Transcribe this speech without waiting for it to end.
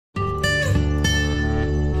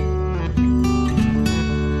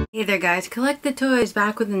Hey there guys, Collect the Toys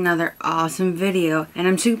back with another awesome video, and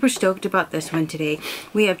I'm super stoked about this one today.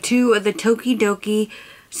 We have two of the Tokidoki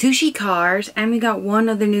sushi cars, and we got one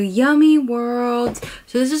of the new Yummy Worlds.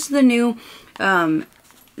 So this is the new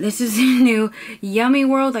Yummy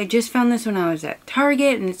World. I just found this when I was at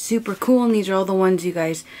Target, and it's super cool, and these are all the ones you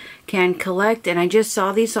guys can collect, and I just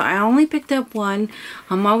saw these, so I only picked up one.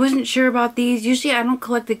 I wasn't sure about these. Usually I don't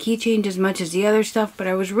collect the KeyChains as much as the other stuff, but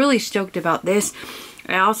I was really stoked about this.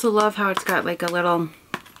 I also love how it's got like a little,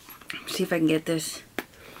 let's see if I can get this.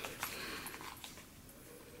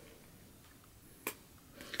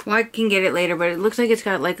 Well, I can get it later, but it looks like it's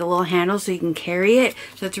got like a little handle so you can carry it.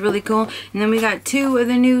 So that's really cool. And then we got two of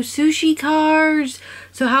the new sushi cars.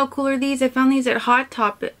 So how cool are these? I found these at Hot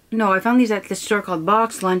Topic. No, I found these at this store called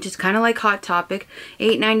Box Lunch. It's kind of like Hot Topic.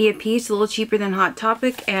 $8.90 a piece, a little cheaper than Hot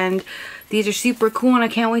Topic. And these are super cool, and I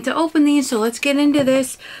can't wait to open these. So let's get into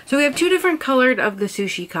this. So we have two different colored of the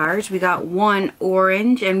sushi cars. We got one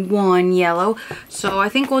orange and one yellow. So I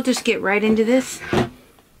think we'll just get right into this.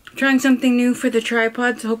 Trying something new for the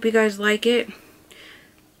tripods. Hope you guys like it.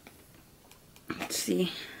 Let's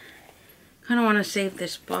see. Kind of want to save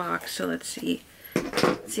this box, so let's see.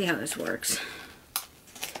 Let's see how this works.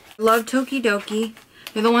 Love Tokidoki.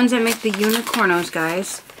 They're the ones that make the unicornos,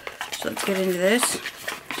 guys. So let's get into this.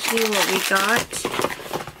 See what we got.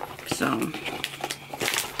 So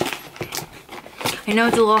I know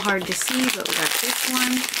it's a little hard to see, but we got this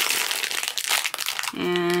one.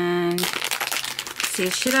 And see,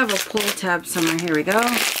 it should have a pull tab somewhere. Here we go.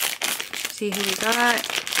 See who we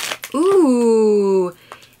got. Ooh,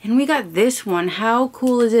 and we got this one. How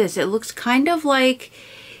cool is this? It looks kind of like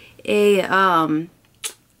a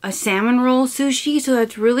salmon roll sushi, so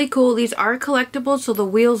that's really cool. These are collectibles, so the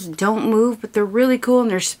wheels don't move, but they're really cool, and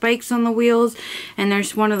there's spikes on the wheels, and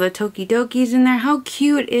there's one of the Tokidokis in there. How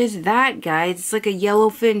cute is that, guys? It's like a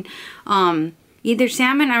yellowfin either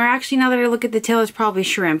salmon, or actually now that I look at the tail, it's probably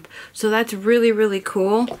shrimp. So that's really, really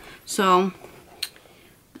cool. So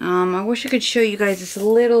I wish I could show you guys this a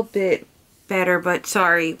little bit better, but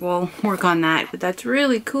sorry, we'll work on that. But that's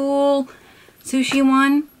really cool. Sushi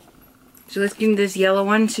one. So let's give this yellow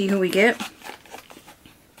one, see who we get.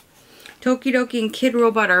 Tokidoki and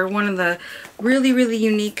Kidrobot are one of the really, really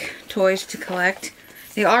unique toys to collect.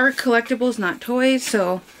 They are collectibles, not toys,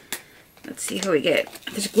 so let's see who we get.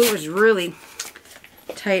 This glue is really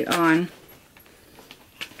tight on.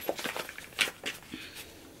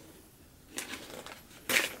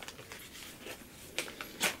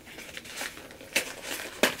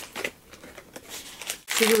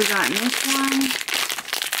 See who we got in this one.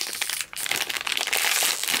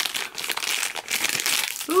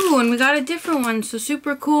 Ooh, and we got a different one, so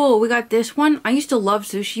super cool. We got this one. I used to love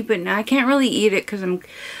sushi, but now I can't really eat it because I'm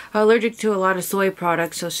allergic to a lot of soy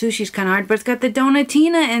products, so sushi's kind of hard, but it's got the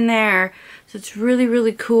Donatina in there. So it's really,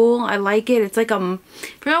 really cool. I like it. It's like I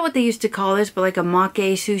forgot what they used to call this, but like a make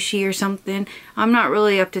sushi or something. I'm not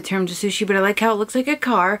really up to terms of sushi, but I like how it looks like a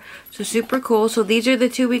car. So super cool. So these are the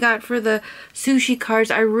two we got for the sushi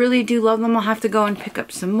cars. I really do love them. I'll have to go and pick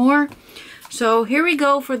up some more. So here we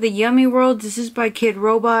go for the Yummy World. This is by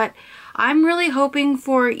Kidrobot. I'm really hoping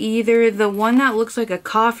for either the one that looks like a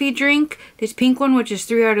coffee drink, this pink one, which is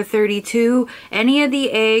 3 out of 32, any of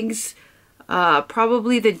the eggs,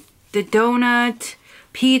 probably the donut,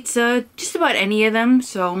 pizza, just about any of them.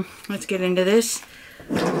 So let's get into this.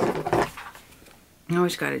 I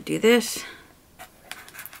always got to do this.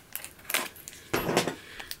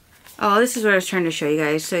 Oh, this is what I was trying to show you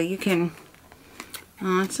guys. So you can,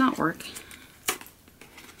 it's not working.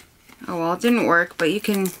 Oh well, it didn't work, but you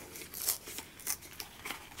can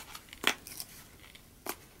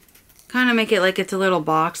kind of make it like it's a little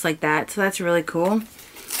box like that. So that's really cool.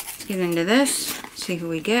 Let's get into this, see who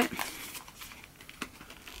we get.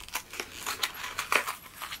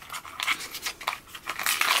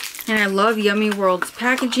 And I love Yummy World's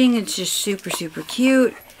packaging. It's just super, super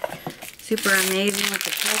cute. Super amazing with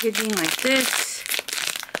the packaging like this.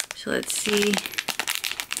 So let's see.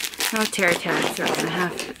 No tear tags, so I'm gonna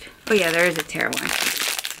have to. Oh yeah, there is a tear one.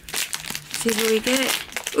 See who we get.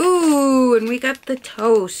 Ooh, and we got the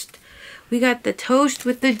toast. We got the toast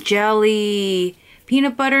with the jelly.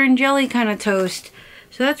 Peanut butter and jelly kind of toast.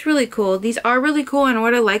 So that's really cool. These are really cool, and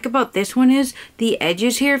what I like about this one is the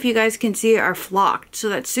edges here, if you guys can see, are flocked. So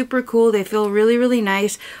that's super cool. They feel really, really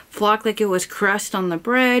nice. Flocked like it was crust on the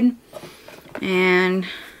bread. And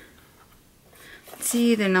let's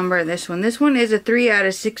see the number of this one. This one is a 3 out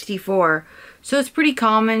of 64. So it's pretty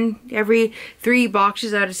common. Every 3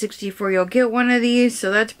 boxes out of 64 you'll get one of these.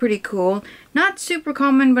 So that's pretty cool. Not super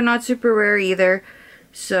common, but not super rare either.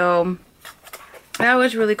 So That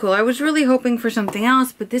was really cool. I was really hoping for something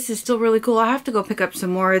else, but this is still really cool. I'll have to go pick up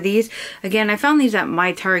some more of these. Again, I found these at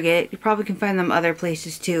my Target. You probably can find them other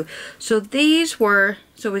places too. So these were,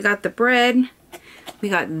 so we got the bread. We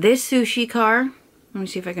got this sushi car. Let me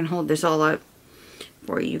see if I can hold this all up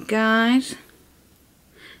for you guys.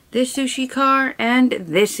 This sushi car and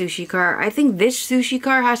this sushi car. I think this sushi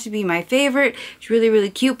car has to be my favorite. It's really,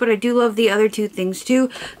 really cute, but I do love the other two things too.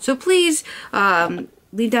 So please,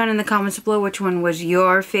 leave down in the comments below which one was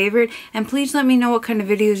your favorite, and please let me know what kind of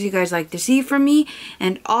videos you guys like to see from me,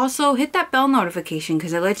 and also hit that bell notification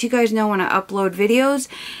because it lets you guys know when I upload videos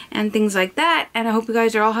and things like that. And I hope you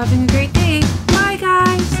guys are all having a great day. Bye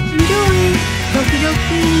guys, enjoy.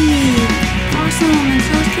 Tokidoki, awesome, and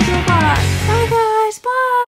so is Kidrobot.